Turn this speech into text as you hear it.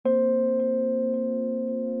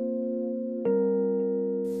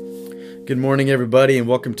Good morning, everybody, and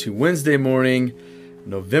welcome to Wednesday morning,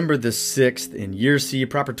 November the 6th in Year C,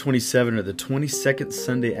 proper 27, or the 22nd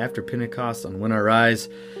Sunday after Pentecost on When I Rise.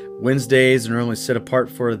 Wednesdays are normally set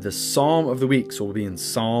apart for the Psalm of the week, so we'll be in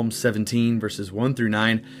Psalm 17, verses 1 through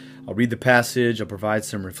 9. I'll read the passage, I'll provide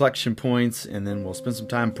some reflection points, and then we'll spend some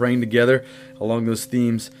time praying together along those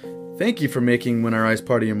themes. Thank you for making When I Rise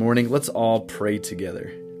part of your morning. Let's all pray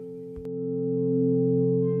together.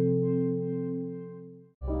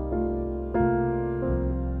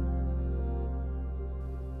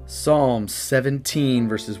 Psalm 17,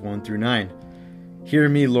 verses 1 through 9. Hear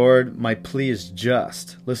me, Lord, my plea is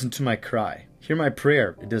just. Listen to my cry. Hear my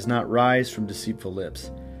prayer, it does not rise from deceitful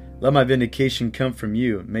lips. Let my vindication come from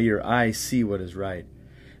you. May your eyes see what is right.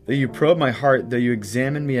 Though you probe my heart, though you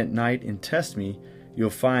examine me at night and test me, you'll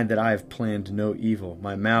find that I have planned no evil.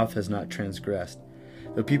 My mouth has not transgressed.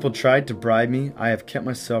 Though people tried to bribe me, I have kept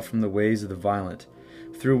myself from the ways of the violent,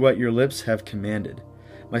 through what your lips have commanded.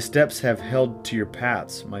 My steps have held to your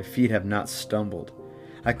paths, my feet have not stumbled.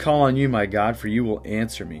 I call on you, my God, for you will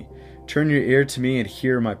answer me. Turn your ear to me and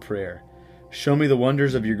hear my prayer. Show me the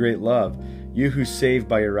wonders of your great love, you who save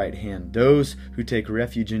by your right hand, those who take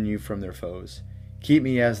refuge in you from their foes. Keep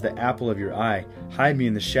me as the apple of your eye, hide me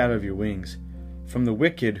in the shadow of your wings, from the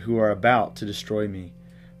wicked who are about to destroy me,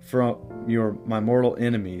 from my mortal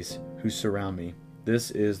enemies who surround me. This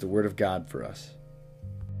is the word of God for us.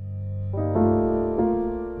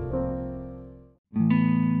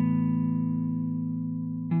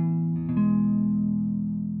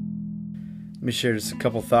 Let me share just a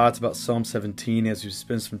couple thoughts about Psalm 17 as we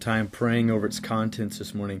spend some time praying over its contents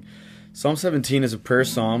this morning. Psalm 17 is a prayer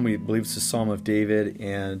psalm. We believe it's a psalm of David,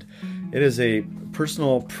 and it is a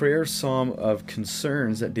personal prayer psalm of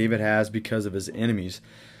concerns that David has because of his enemies.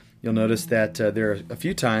 You'll notice that there are a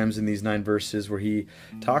few times in these 9 verses where he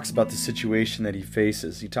talks about the situation that he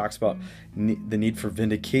faces. He talks about the need for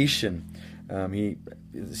vindication.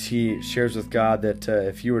 He shares with God that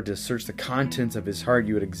if you were to search the contents of his heart,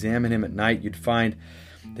 you would examine him at night, you'd find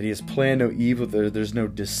that he has planned no evil, there's no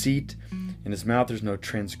deceit in his mouth, there's no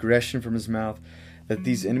transgression from his mouth, that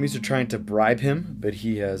these enemies are trying to bribe him, but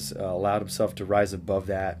he has allowed himself to rise above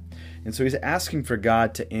that. And so he's asking for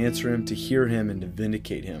God to answer him, to hear him, and to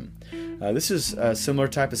vindicate him. This is a similar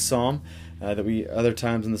type of psalm that we other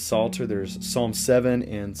times in the Psalter. There's Psalm 7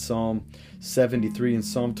 and Psalm 73 and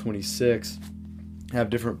Psalm 26 have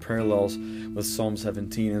different parallels with Psalm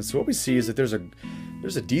 17. And so what we see is that there's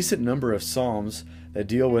a decent number of psalms that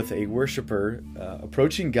deal with a worshiper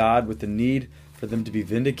approaching God with the need for them to be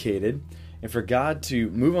vindicated and for God to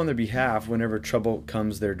move on their behalf whenever trouble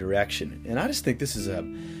comes their direction. And I just think this is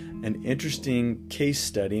an interesting case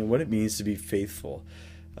study in what it means to be faithful.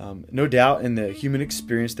 No doubt in the human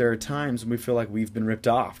experience there are times when we feel like we've been ripped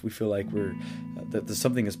off. We feel like that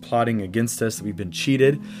something is plotting against us, that we've been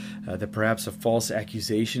cheated, that perhaps a false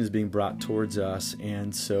accusation is being brought towards us.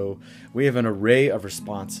 And so we have an array of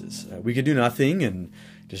responses. We could do nothing and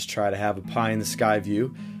just try to have a pie in the sky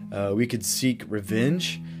view. We could seek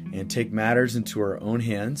revenge and take matters into our own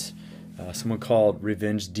hands. Someone called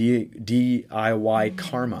revenge DIY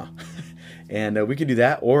karma. And we could do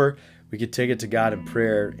that, or we could take it to God in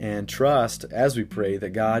prayer and trust as we pray that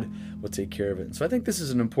God will take care of it. And so I think this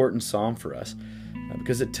is an important psalm for us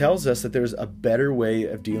because it tells us that there's a better way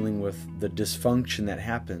of dealing with the dysfunction that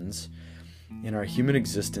happens in our human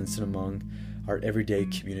existence and among our everyday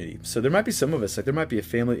community. So there might be some of us, like there might be a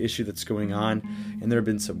family issue that's going on, and there have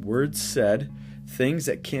been some words said, things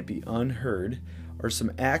that can't be unheard, or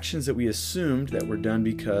some actions that we assumed that were done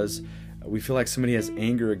because we feel like somebody has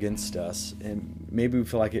anger against us, and maybe we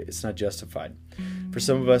feel like it's not justified. For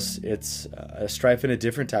some of us, it's a strife in a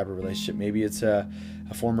different type of relationship. Maybe it's a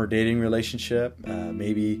former dating relationship.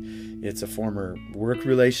 Maybe it's a former work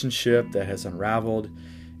relationship that has unraveled.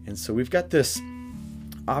 And so we've got this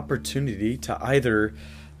opportunity to either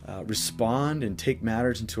respond and take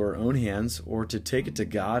matters into our own hands, or to take it to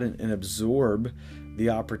God and absorb the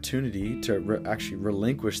opportunity to actually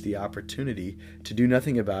relinquish the opportunity to do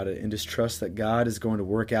nothing about it and just trust that God is going to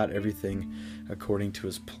work out everything according to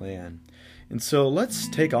his plan. And so let's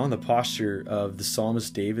take on the posture of the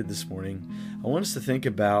psalmist David this morning. I want us to think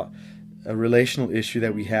about a relational issue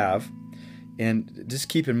that we have, and just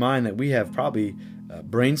keep in mind that we have probably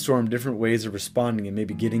brainstorm different ways of responding and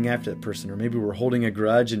maybe getting after that person, or maybe we're holding a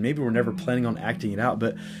grudge and maybe we're never planning on acting it out,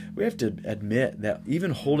 but we have to admit that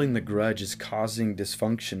even holding the grudge is causing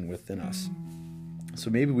dysfunction within us. So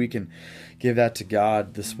maybe we can give that to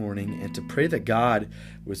God this morning and to pray that God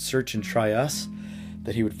would search and try us,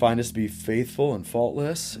 that he would find us to be faithful and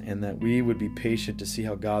faultless, and that we would be patient to see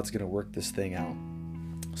how God's going to work this thing out.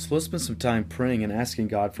 So let's spend some time praying and asking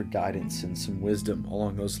God for guidance and some wisdom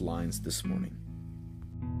along those lines this morning.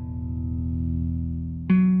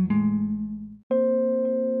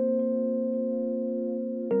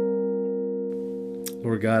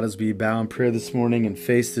 Lord God, as we bow in prayer this morning and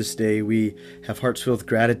face this day, we have hearts filled with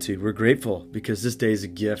gratitude. We're grateful because this day is a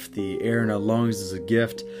gift. The air in our lungs is a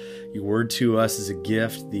gift. Your word to us is a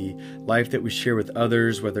gift. The life that we share with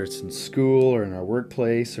others, whether it's in school or in our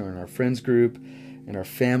workplace or in our friends group, in our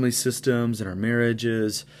family systems, in our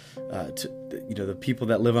marriages, the people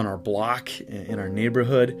that live on our block, in our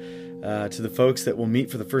neighborhood, to the folks that we'll meet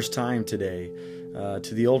for the first time today,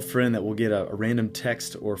 to the old friend that we'll get a random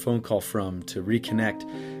text or phone call from to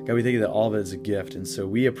reconnect. God, we thank you that all of it is a gift. And so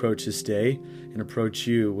we approach this day and approach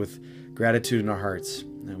you with gratitude in our hearts.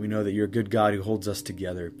 And we know that you're a good God who holds us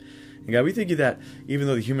together. And God, we thank you that even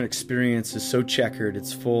though the human experience is so checkered,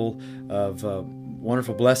 it's full of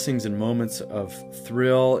wonderful blessings and moments of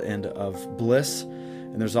thrill and of bliss.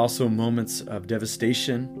 And there's also moments of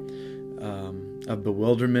devastation, of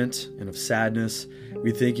bewilderment, and of sadness.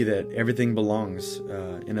 We thank you that everything belongs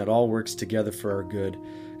and it all works together for our good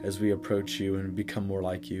as we approach you and become more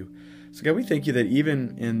like you. So God, we thank you that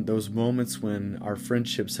even in those moments when our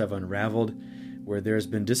friendships have unraveled, where there's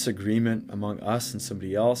been disagreement among us and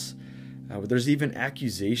somebody else, where there's even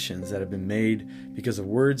accusations that have been made because of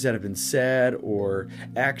words that have been said or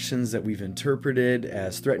actions that we've interpreted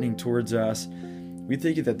as threatening towards us, we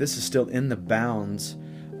thank you that this is still in the bounds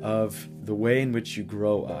of the way in which you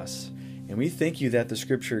grow us. And we thank you that the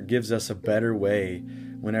Scripture gives us a better way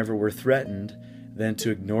whenever we're threatened than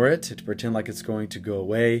to ignore it, to pretend like it's going to go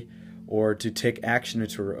away, or to take action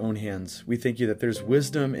into our own hands. We thank you that there's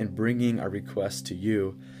wisdom in bringing our requests to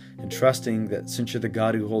you and trusting that since you're the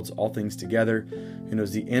God who holds all things together, who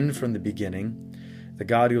knows the end from the beginning, the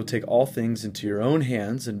God who will take all things into your own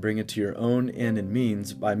hands and bring it to your own end and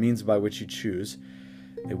means by which you choose,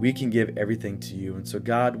 that we can give everything to you. And so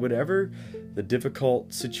God, whatever the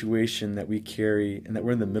difficult situation that we carry and that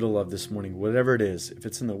we're in the middle of this morning, whatever it is, if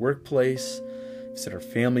it's in the workplace, if it's in our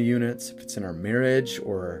family units, if it's in our marriage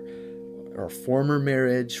or our former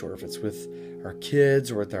marriage, or if it's with our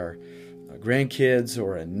kids or with our grandkids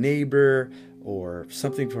or a neighbor or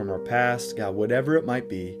something from our past, God, whatever it might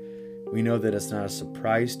be, we know that it's not a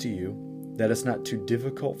surprise to you, that it's not too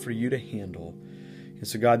difficult for you to handle. And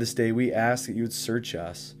so God, this day we ask that you would search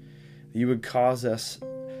us, that you would cause us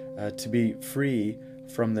to be free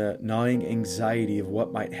from the gnawing anxiety of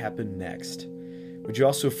what might happen next. Would you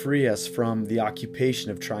also free us from the occupation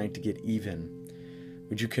of trying to get even?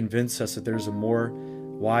 Would you convince us that there's a more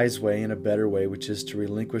wise way and a better way, which is to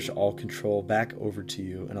relinquish all control back over to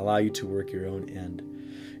you and allow you to work your own end?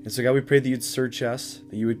 And so God, we pray that you'd search us,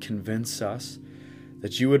 that you would convince us,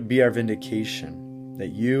 that you would be our vindication, that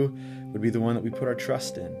you would be the one that we put our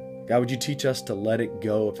trust in. God, would you teach us to let it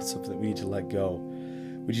go if it's something that we need to let go?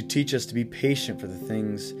 Would you teach us to be patient for the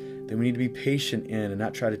things that we need to be patient in and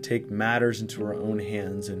not try to take matters into our own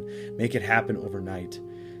hands and make it happen overnight?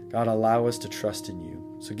 God, allow us to trust in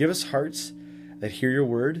you. So give us hearts that hear your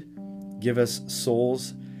word. Give us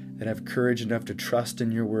souls that have courage enough to trust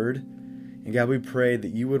in your word. And God, we pray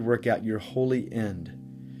that you would work out your holy end,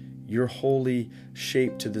 your holy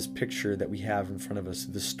shape to this picture that we have in front of us,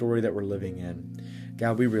 the story that we're living in.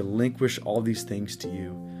 God, we relinquish all these things to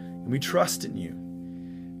you, and we trust in you.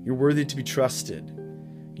 You're worthy to be trusted.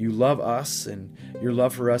 You love us, and your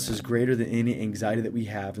love for us is greater than any anxiety that we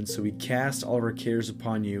have. And so we cast all of our cares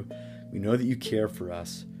upon you. We know that you care for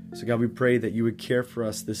us. So God, we pray that you would care for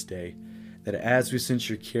us this day, that as we sense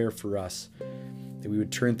your care for us, that we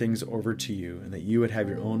would turn things over to you and that you would have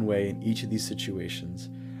your own way in each of these situations.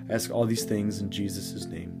 I ask all these things in Jesus'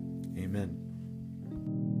 name. Amen.